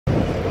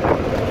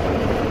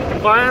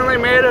Finally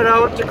made it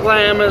out to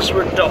Glamis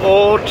with the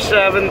old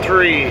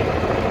 7.3.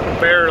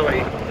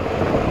 Barely.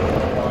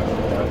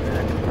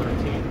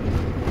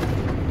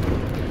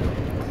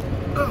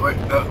 Oh, wait,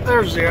 oh,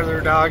 there's the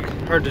other dog.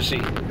 Hard to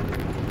see.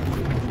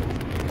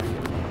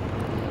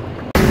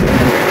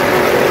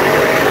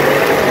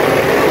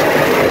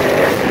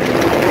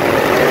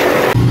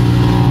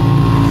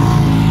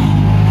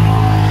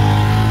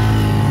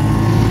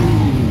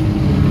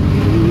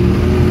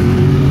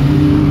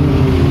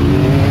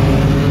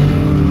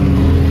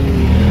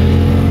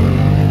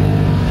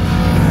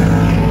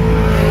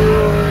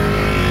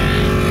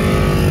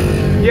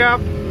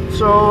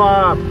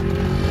 So,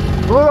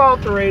 blew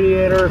out the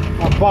radiator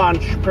a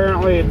bunch.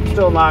 Apparently it's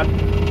still not,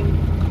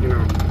 you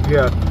know,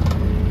 good.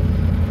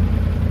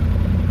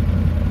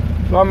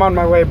 So I'm on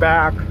my way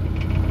back,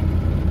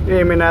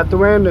 aiming at the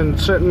wind and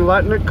sitting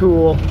letting it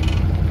cool.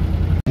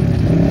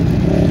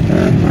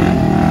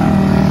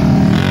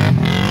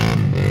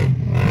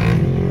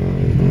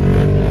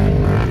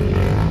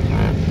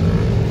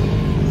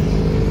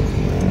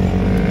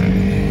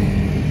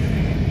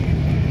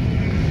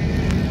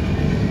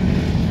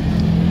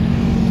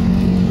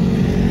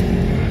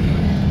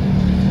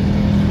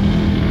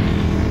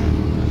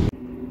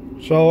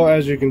 So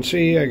as you can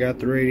see, I got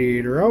the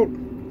radiator out.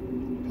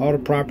 How to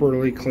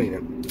properly clean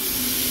it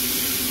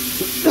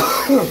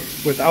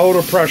without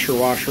a pressure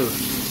washer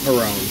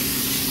around.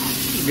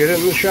 Get it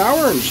in the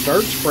shower and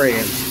start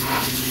spraying.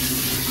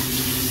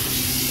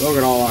 Look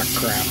at all that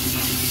crap.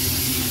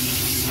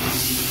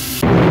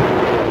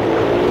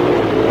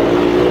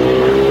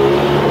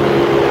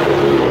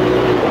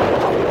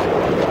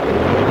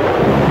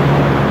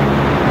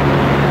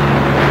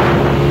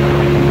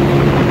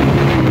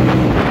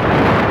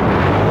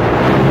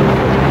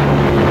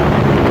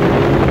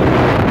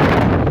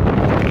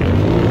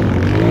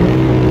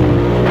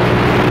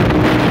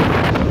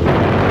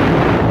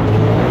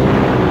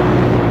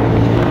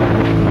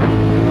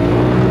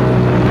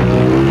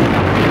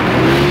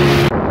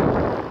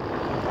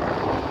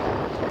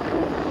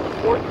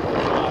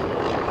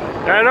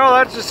 I know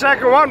that's the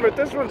second one, but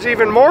this one's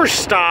even more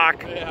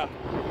stock. Yeah.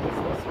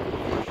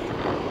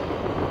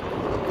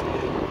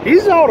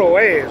 He's out of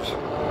ways.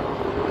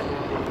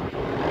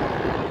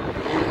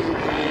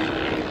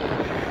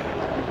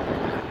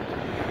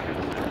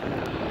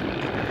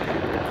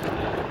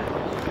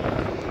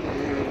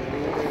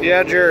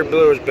 Yeah, Jerry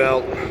blew his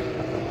belt.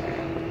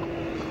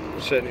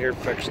 Sitting here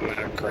fixing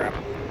that crap.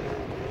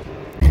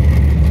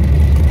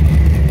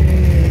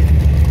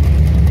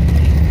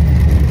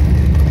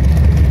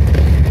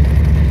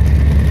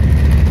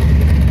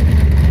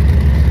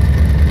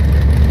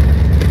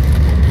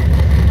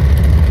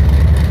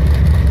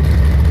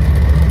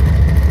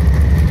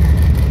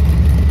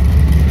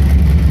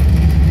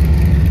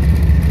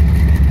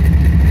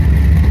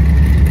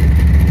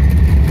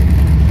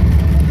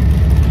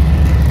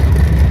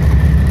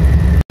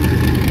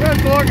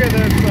 Look at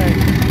this thing.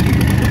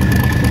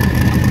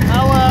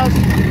 LS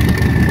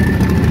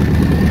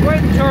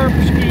Twin Turp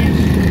skis.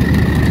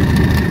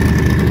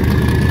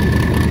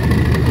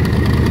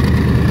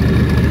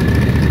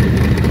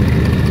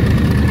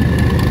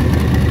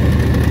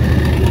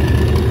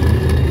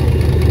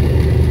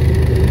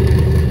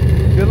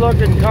 Good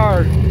looking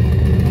car.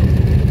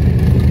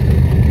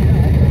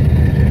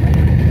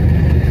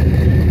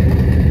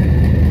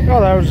 Oh,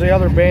 that was the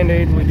other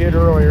Band-Aid we did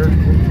earlier.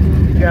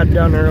 Got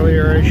done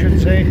earlier, I should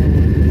say.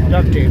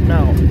 Duct tape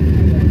now.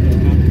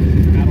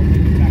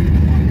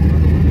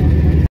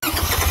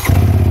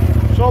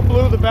 So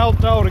blew the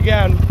belt out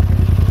again.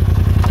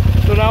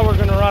 So now we're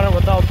going to run it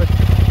without the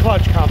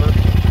clutch cover.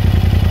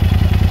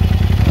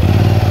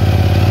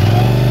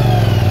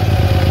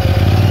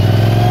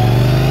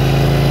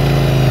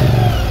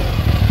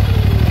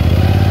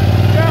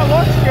 Yeah,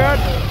 looks good.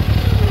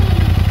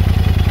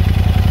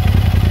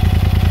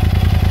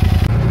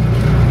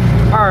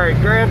 Alright,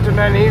 granted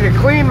I need to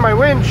clean my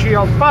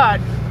windshield, but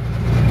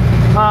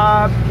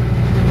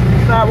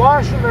that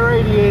washing the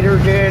radiator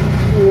did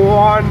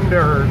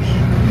wonders.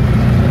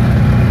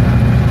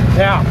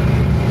 Yeah,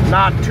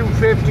 not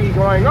 250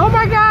 going, oh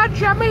my god,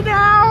 shut me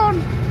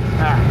down.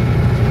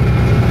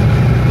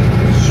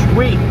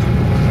 Sweet.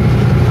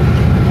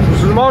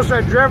 This is the most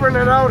I've driven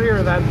it out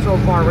here then so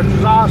far, which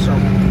is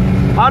awesome.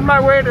 On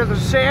my way to the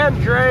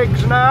sand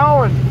drags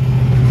now, and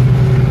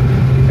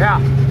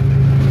yeah.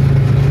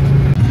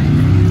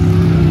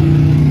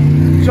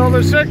 So the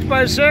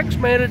 6x6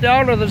 made it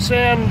down to the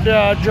sand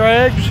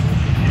drags.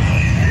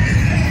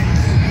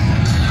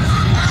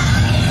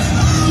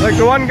 Like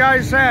the one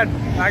guy said,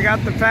 I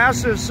got the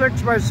fastest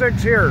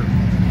 6x6 here.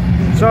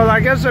 So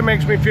I guess it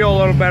makes me feel a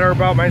little better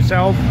about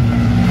myself.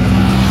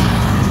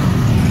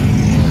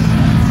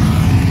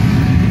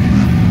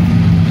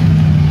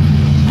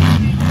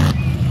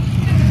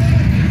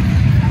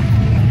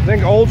 I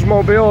think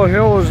Oldsmobile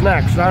Hill is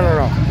next, I don't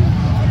know.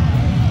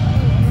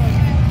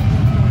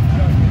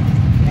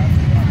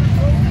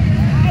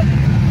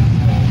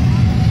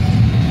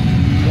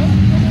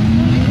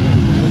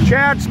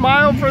 Chad,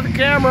 smile for the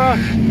camera.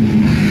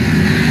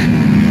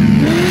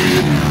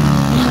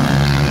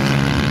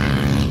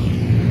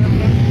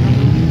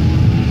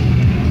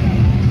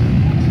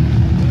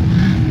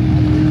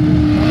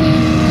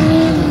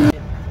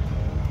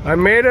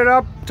 made it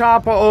up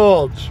top of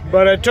Olds,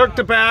 but I took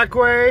the back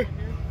way,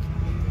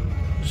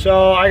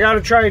 so I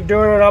gotta try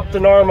doing it up the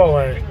normal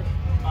way.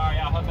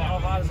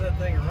 How does that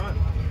thing run?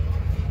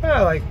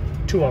 Yeah, like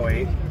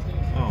 208.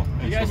 Oh,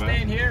 you guys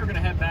staying here? We're gonna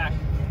head back.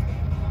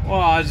 Well,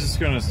 I was just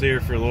gonna stay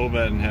here for a little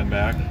bit and head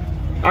back.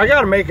 I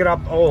gotta make it up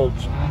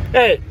Olds.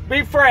 Hey,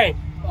 be frank.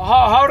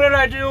 How did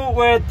I do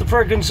with the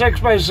freaking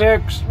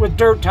 6x6 with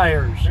dirt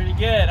tires? Pretty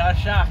good. I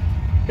was shocked.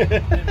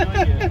 Didn't know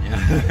you.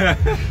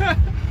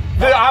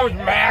 I was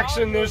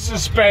maxing the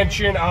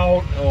suspension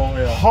out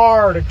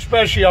hard,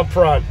 especially up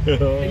front. You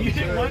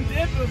did one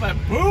dip, it was like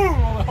boom!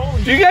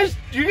 Holy Do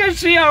you guys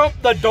see how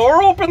the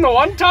door opened the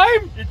one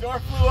time? your door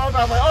flew up.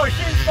 I'm like, oh,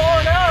 she's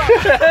falling out.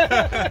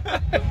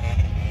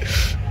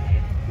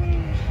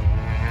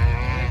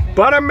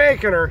 But I'm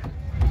making her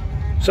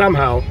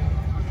somehow.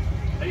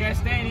 Are you guys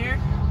staying here?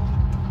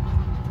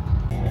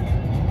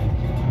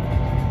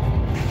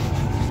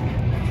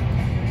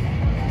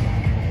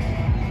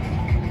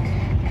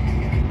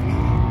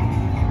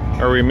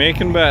 Are we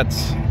making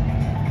bets?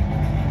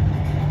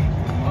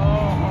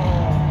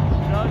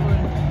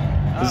 Juggling.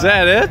 Is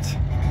that it?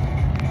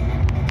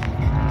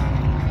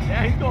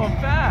 Yeah, he's going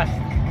fast.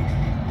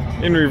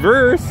 In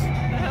reverse? What the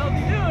hell is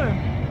he doing?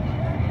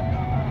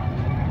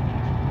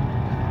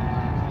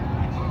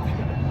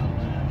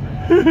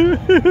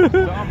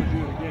 So I'm gonna do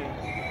it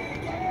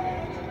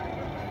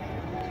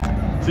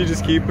again. Is he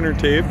just keeping her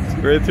taped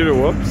right through the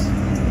whoops?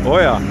 Oh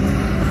yeah.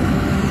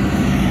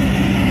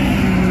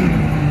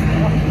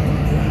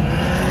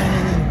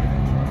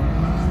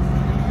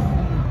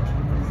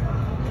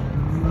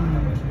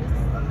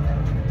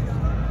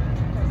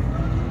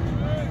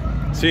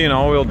 Is he an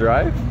all-wheel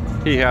drive?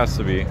 He has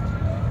to be.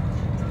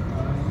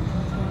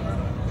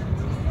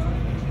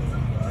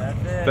 That's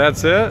it.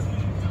 That's it?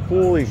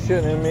 Holy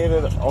shit, and it made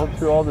it out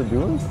through all the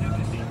dunes?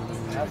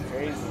 That's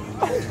crazy.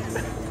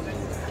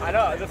 I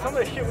know, some of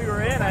the shit we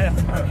were in, I'm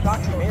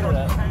shocked we made it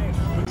up.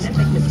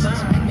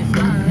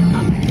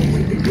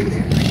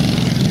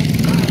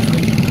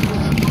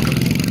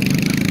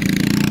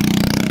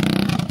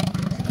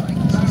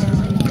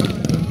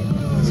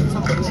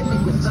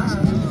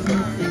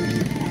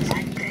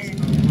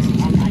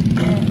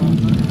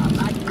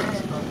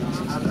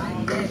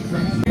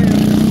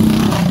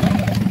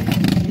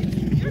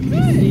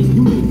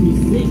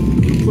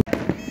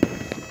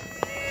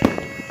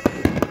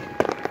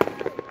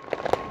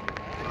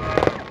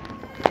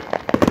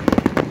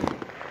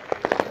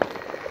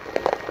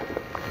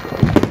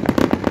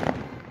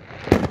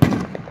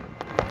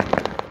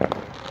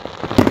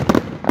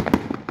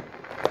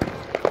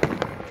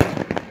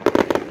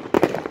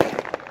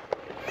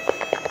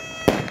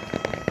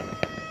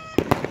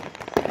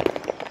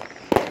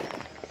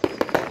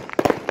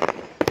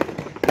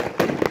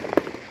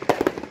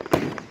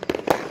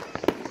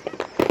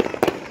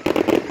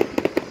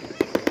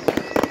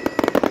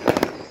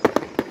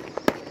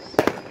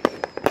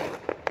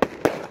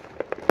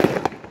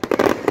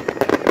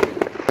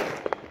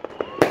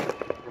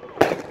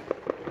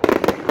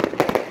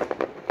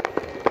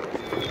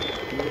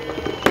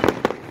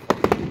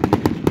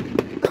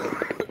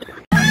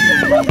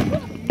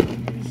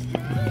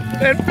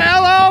 It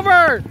fell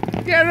over!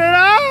 Get it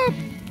up!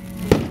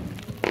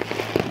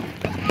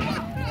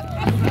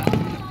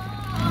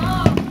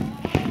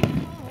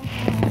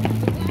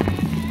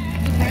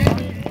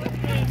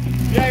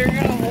 Yeah, you're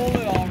gonna hold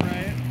it all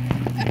right.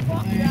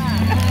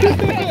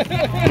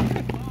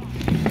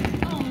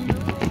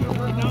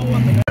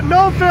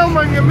 No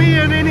filming of me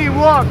in any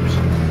whoops.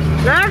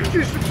 It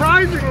actually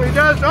surprisingly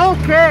does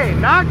okay.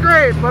 Not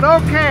great, but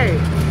okay.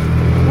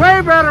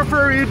 Way better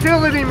for a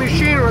utility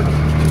machine with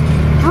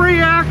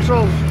 3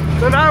 axles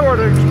than I would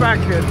have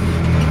expected.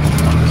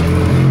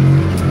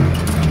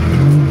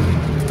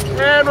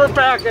 And we're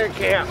back at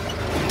camp.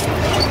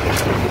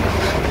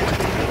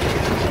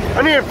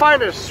 I need to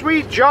find a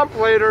sweet jump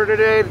later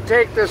today to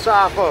take this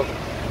off of.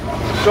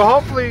 So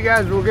hopefully you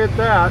guys will get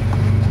that.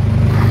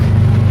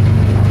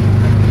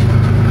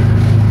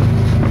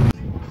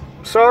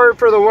 Sorry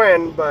for the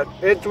wind, but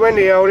it's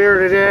windy out here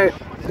today.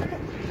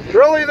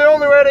 Really the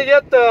only way to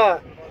get the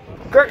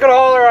cricket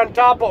hauler on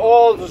top of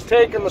Olds is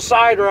taking the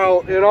side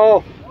route, you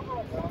know.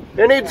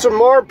 You need some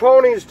more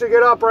ponies to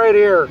get up right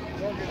here.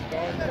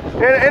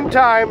 In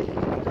time.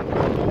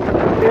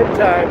 In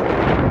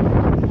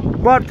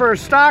time. But for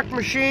stock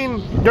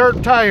machine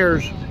dirt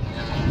tires,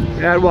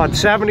 at what,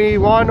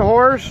 71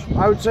 horse?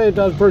 I would say it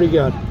does pretty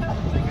good.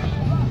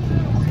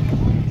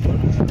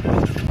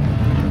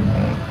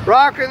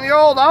 Rocking the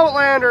old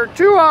Outlander,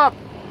 2 up.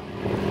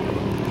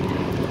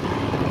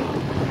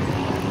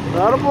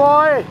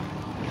 Attaboy.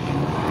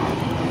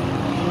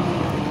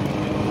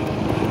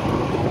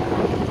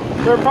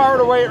 Their power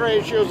to weight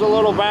ratio is a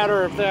little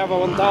better if they have a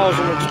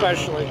 1000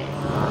 especially.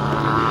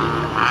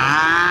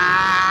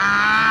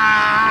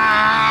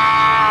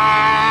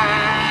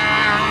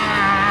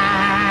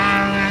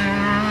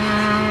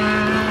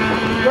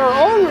 They're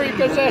ornery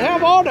because they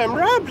have all them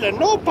revs and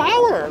no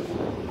power.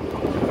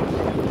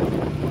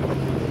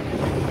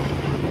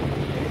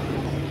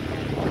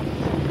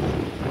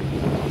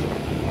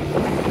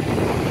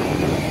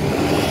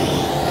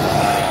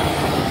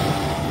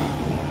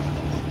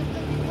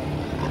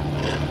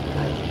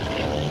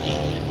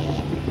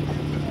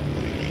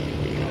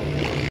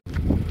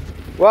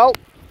 Well,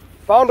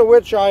 found a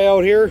witch eye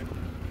out here.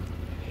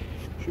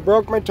 She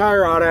broke my tie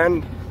rod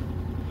end.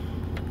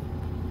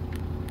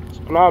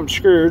 So now I'm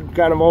screwed,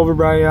 kind of over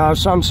by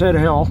Sunset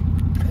Hill.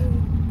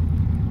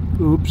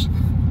 Oops.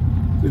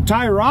 The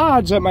tie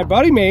rods that my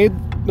buddy made,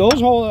 those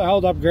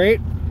held up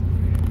great.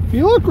 If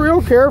you look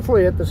real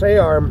carefully at this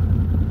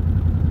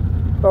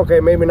A-arm, okay,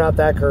 maybe not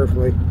that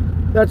carefully.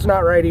 That's not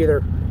right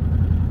either.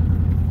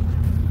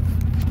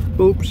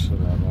 Oops.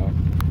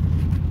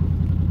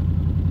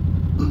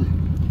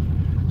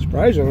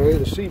 Surprisingly,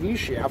 the CV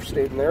shaft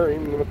stayed in there,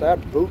 even with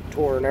that boot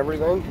tore and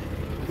everything.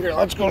 Here,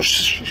 let's go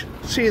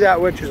see that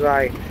witch's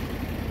eye.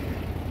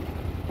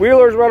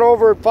 Wheelers went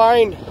over it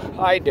fine.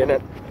 I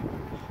didn't.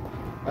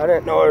 I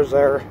didn't know it was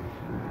there.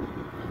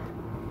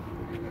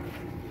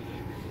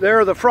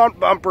 There, the front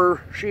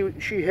bumper, she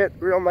hit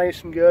real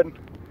nice and good.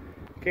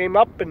 Came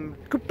up and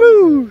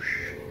kaboosh!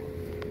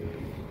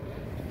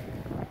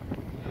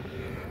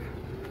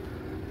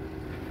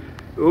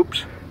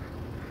 Oops.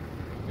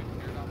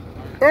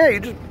 Yeah, you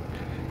just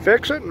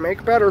fix it and make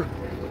it better.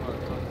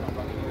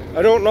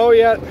 I don't know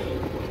yet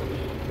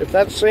if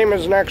that's the same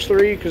as the next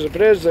three, because if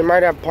it is, they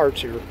might have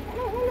parts here. It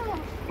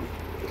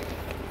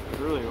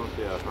really won't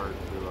be that hard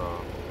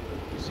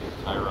to see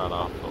the tie rod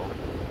off, though.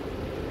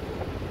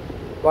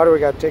 Why do we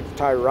got to take the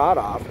tie rod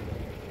off?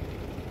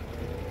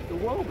 To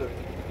weld it.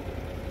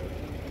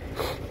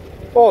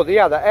 Oh,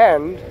 yeah, the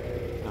end.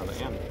 No,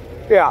 the end.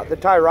 Yeah, the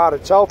tie rod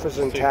itself is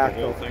intact.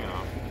 Take the whole thing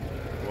off.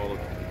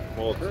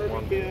 Well, it's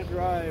one. Can't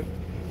drive.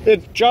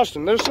 It's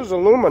Justin. This is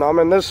aluminum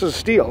and this is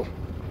steel.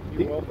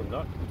 You weld the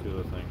nut to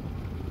the thing.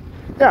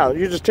 Yeah,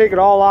 you just take it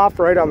all off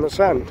right on this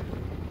end.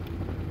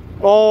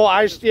 Oh,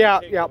 yeah.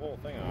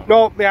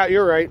 No, yeah,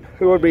 you're right.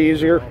 It would be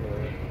easier.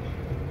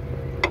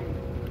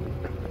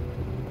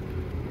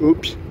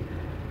 Oops.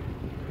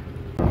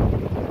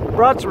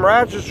 Brought some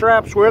ratchet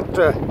straps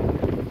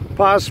with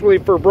possibly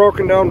for a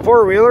broken down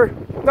four-wheeler.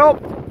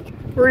 Nope.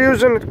 We're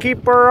using it to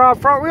keep our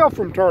front wheel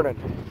from turning.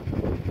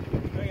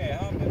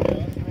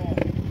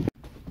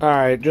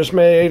 Alright, just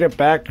made it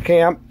back to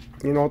camp.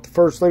 You know what the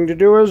first thing to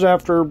do is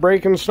after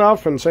breaking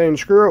stuff and saying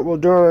screw it, we'll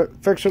do it,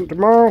 fix it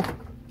tomorrow.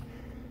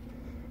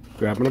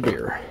 Grabbing a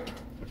beer.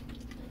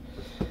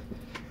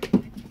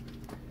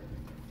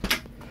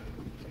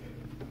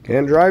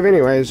 Can't drive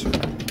anyways.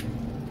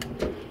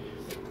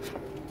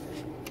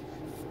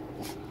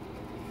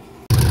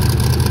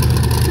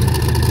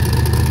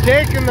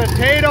 Taking the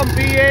Tatum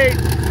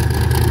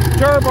V8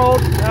 Turbo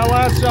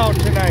LS out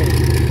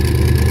tonight.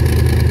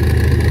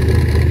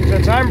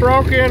 Since I'm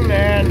broken,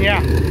 and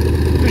yeah,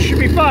 this should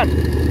be fun.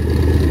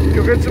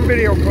 You'll get some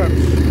video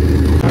clips.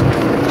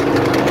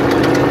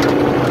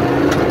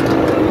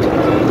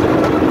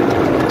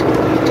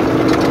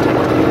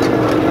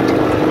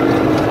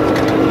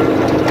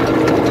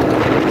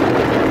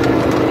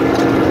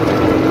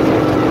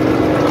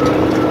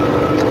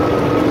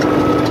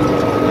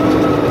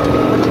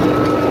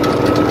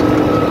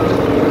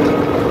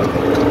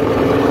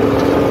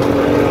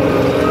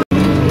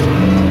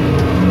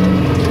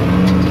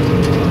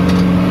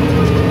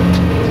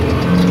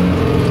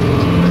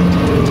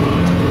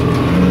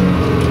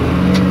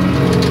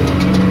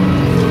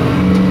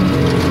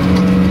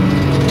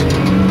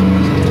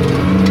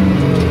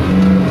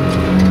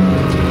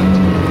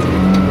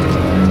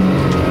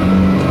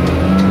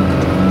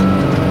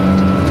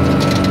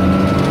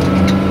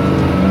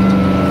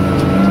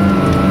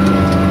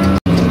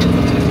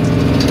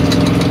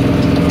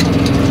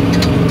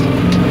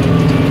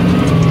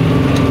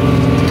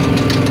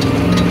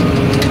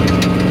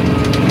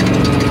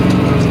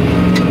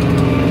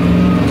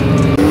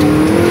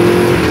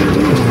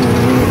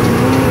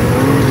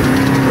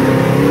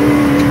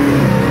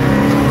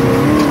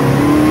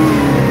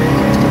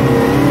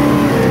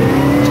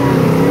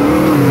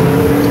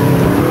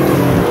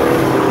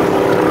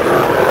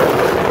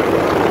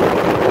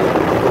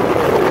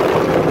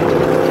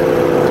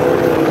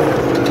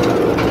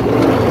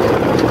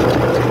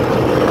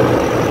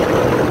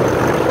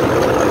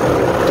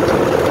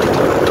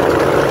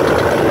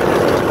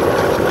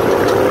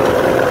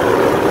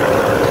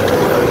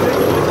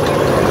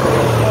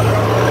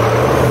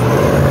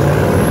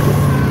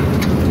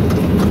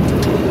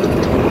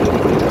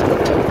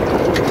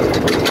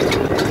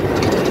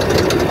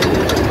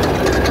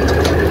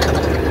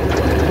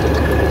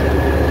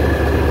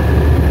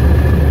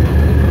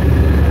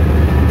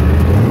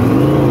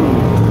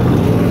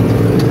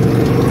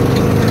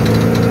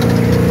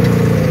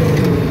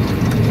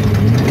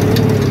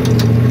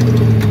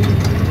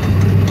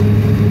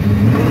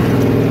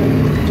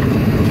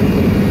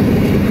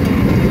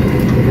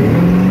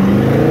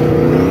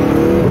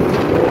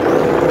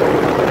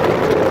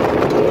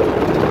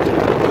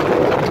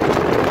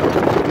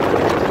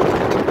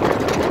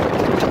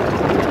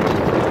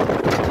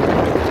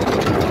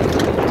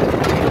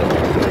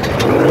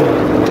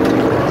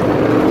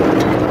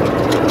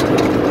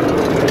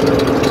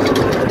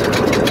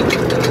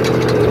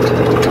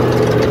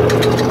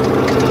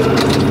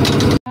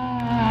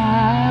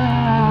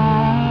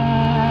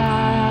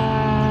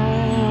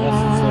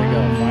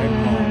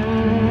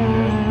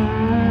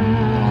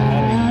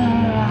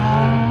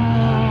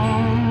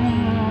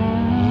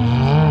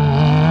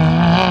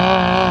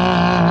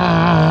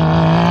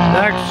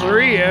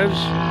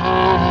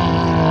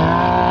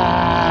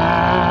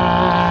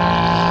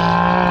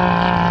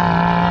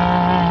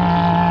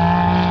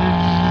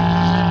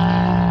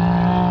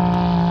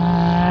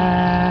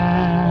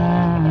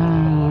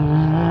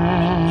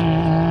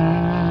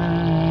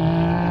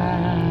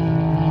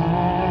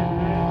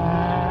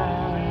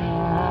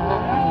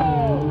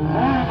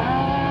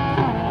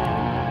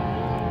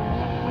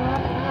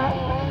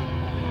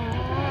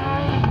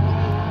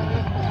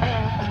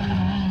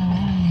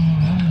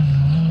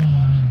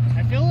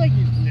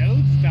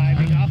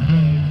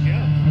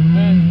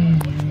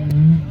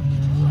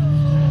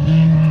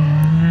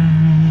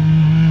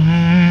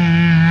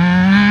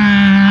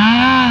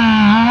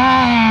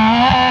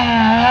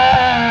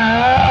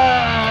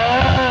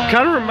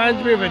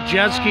 me of a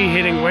jet ski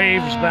hitting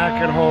waves back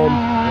at home.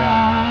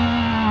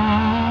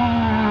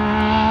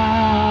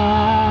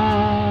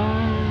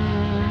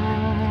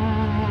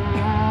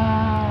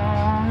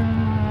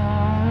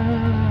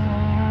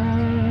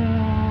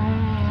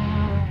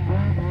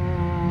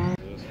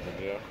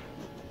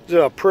 This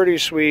is a pretty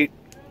sweet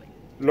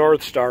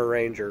North Star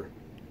Ranger.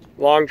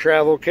 Long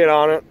travel kit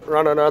on it,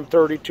 running on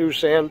 32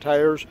 sand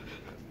tires,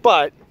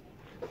 but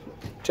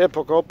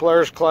typical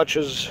players'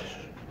 clutches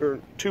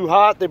are too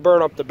hot, they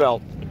burn up the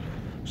belt.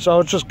 So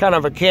it's just kind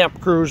of a camp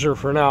cruiser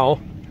for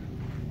now.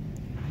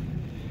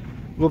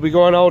 We'll be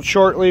going out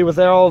shortly with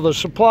all the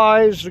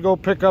supplies to go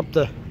fix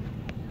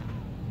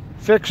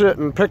it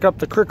and pick up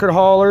the cricket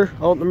hauler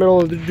out in the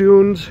middle of the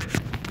dunes.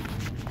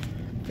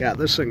 Yeah,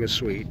 this thing is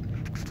sweet.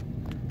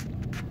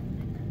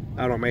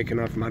 I don't make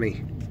enough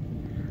money.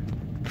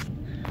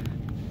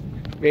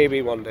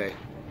 Maybe one day.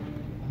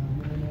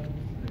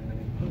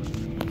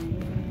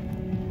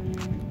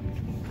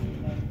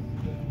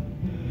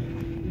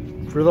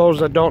 For those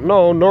that don't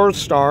know, North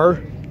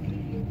Star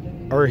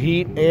are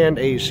heat and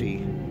AC.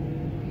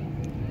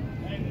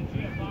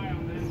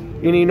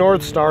 Any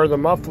North Star, the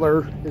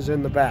muffler is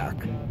in the back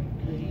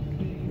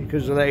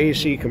because of the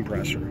AC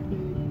compressor.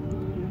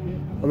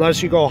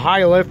 Unless you go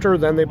high lifter,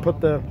 then they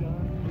put the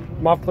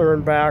muffler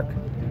in back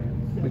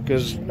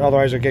because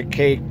otherwise it get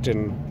caked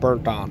and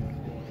burnt on.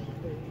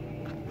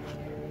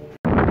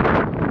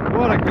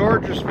 What a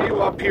gorgeous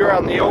view up here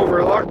on the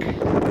overlook.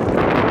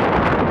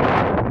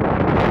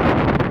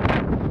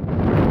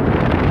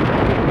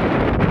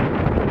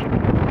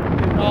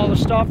 All the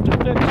stuff to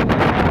fix it.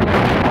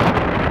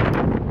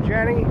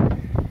 Jenny,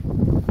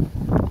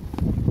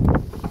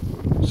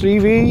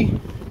 CV,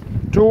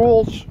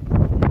 tools.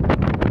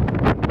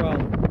 Well,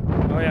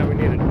 oh yeah, we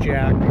need a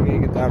jack. We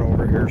need to get that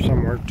over here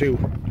somewhere too.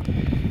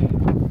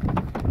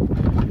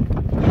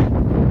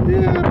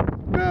 Yeah,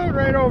 well,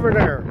 right over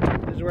there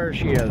is where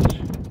she is.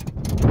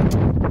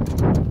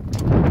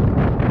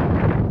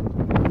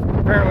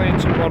 Apparently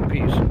it's in one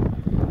piece.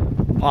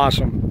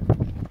 Awesome.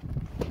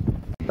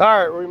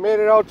 Alright, we made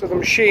it out to the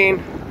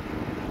machine.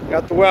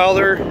 Got the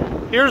welder.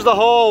 Here's the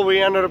hole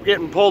we ended up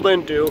getting pulled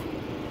into.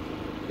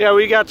 Yeah,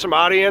 we got some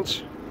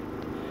audience.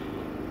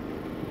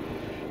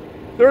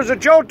 There was a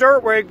Joe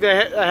Dirtwig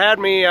that had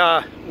me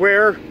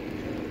wear.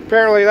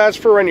 Apparently that's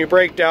for when you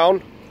break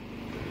down.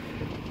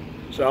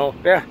 So,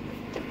 yeah.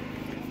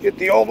 Get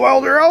the old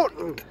welder out.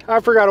 I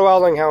forgot a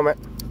welding helmet.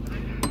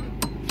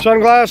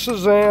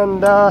 Sunglasses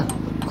and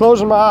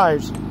closing my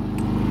eyes.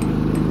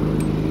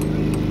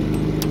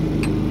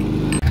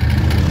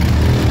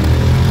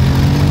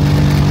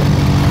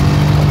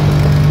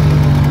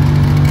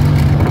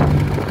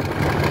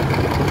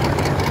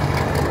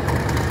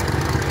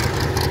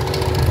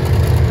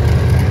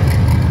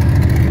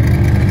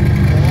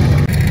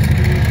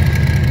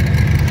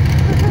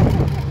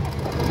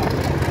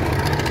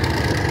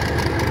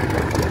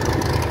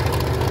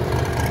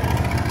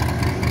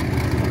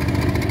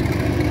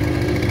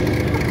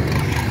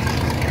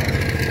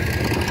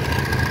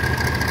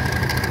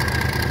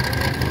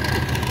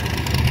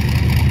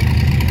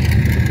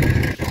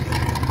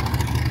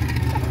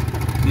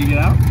 You get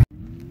out?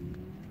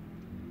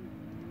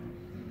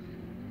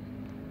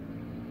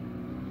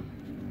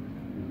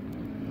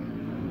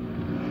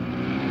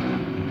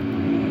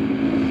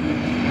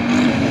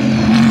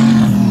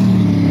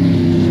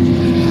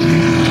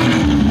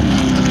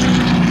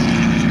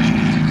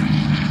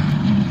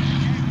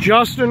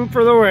 Justin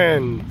for the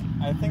win.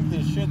 I think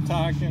the shit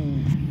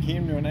talking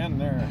came to an end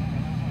there.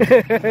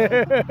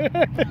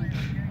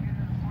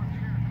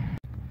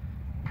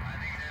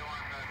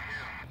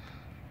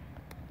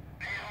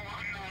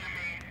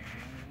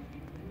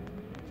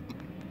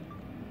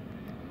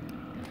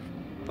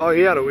 Oh,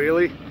 he had a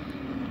wheelie.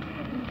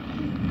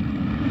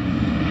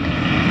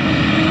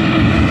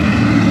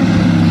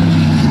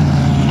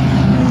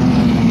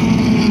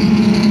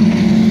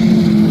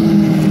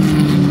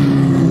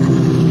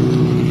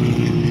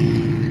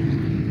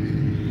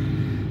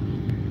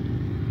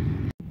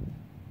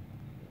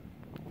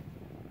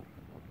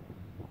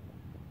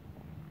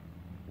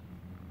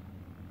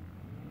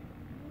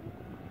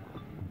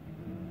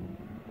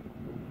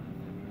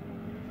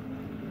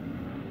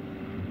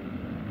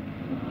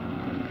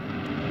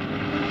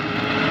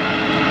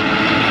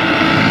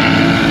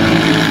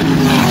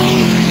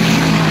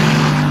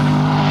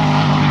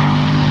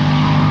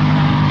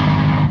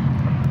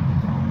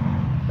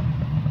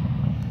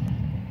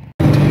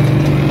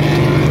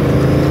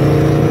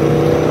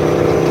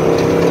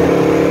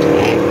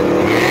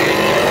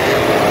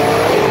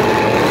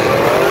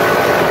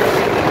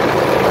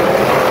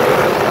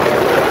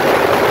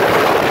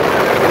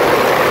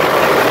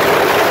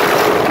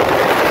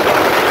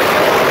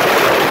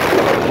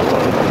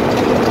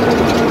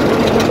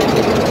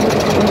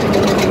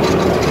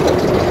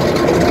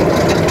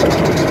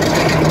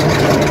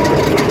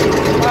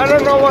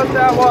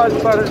 That was,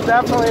 but it's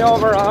definitely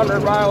over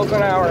 100 miles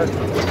an hour.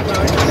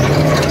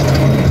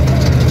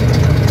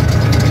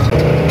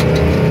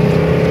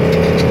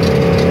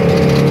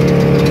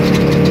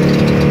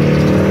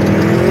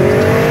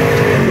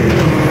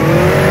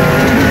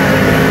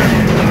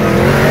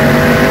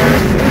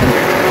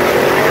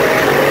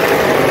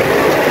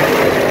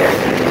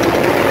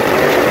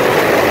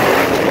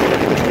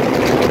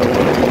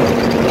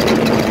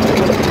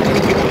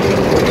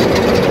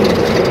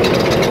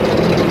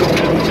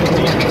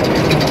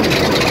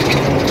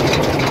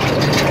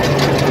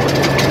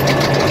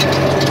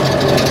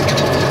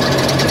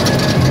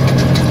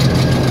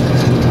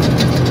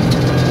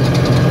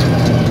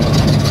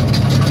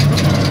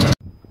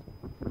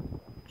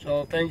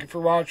 thank you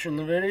for watching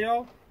the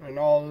video and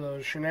all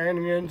the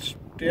shenanigans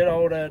did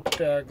out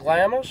at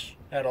Glamis.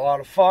 Had a lot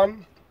of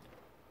fun.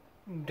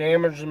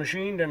 Damaged the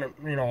machine,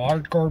 didn't,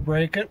 hardcore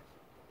break it.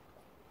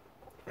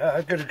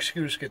 A good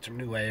excuse to get some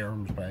new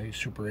arms by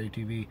Super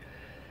ATV.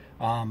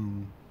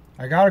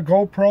 I got a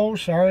GoPro.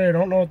 Sorry, I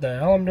don't know what the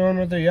hell I'm doing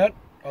with it yet.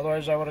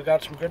 Otherwise, I would have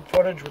got some good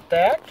footage with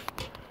that.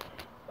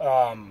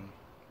 I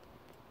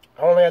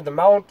only had the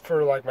mount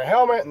for like my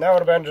helmet, and that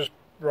would have been just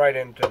right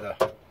into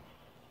the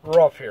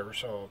rough here,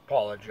 so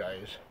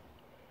apologize.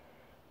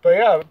 But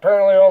yeah,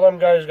 apparently all them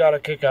guys got a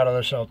kick out of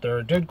this out there.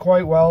 It did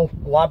quite well,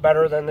 a lot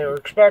better than they were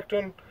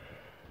expecting.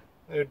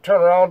 They'd turn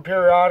around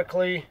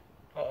periodically,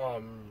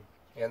 and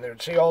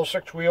they'd see all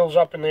 6 wheels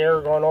up in the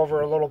air going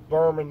over a little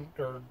berm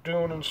or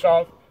dune and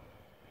stuff.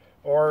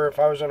 Or if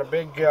I was in a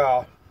big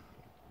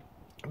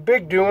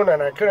dune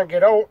and I couldn't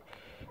get out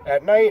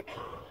at night,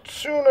 as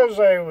soon as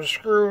I was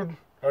screwed,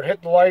 I would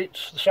hit the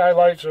lights, the side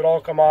lights would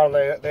all come on,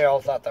 and they all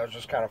thought that was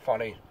just kind of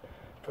funny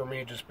for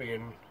me just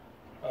being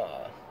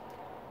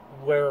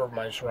aware of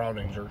my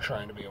surroundings, or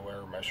trying to be aware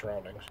of my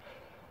surroundings.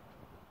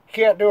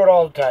 Can't do it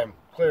all the time,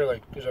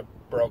 clearly, because I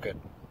broke it.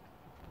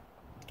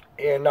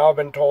 And now I've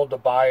been told to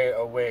buy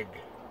a wig.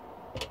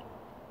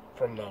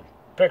 From the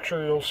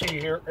picture you'll see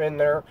here in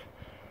there,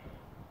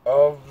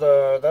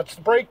 that's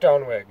the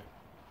breakdown wig.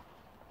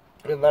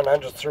 And then I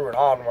just threw it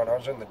on when I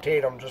was in the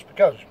Tatum just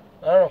because.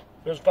 I don't know,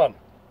 it was fun.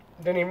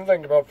 Didn't even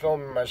think about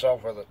filming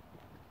myself with it.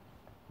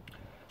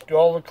 Do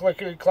all the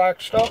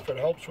clickety-clack stuff. It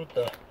helps with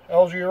the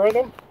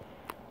algorithm.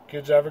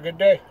 Kids, have a good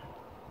day.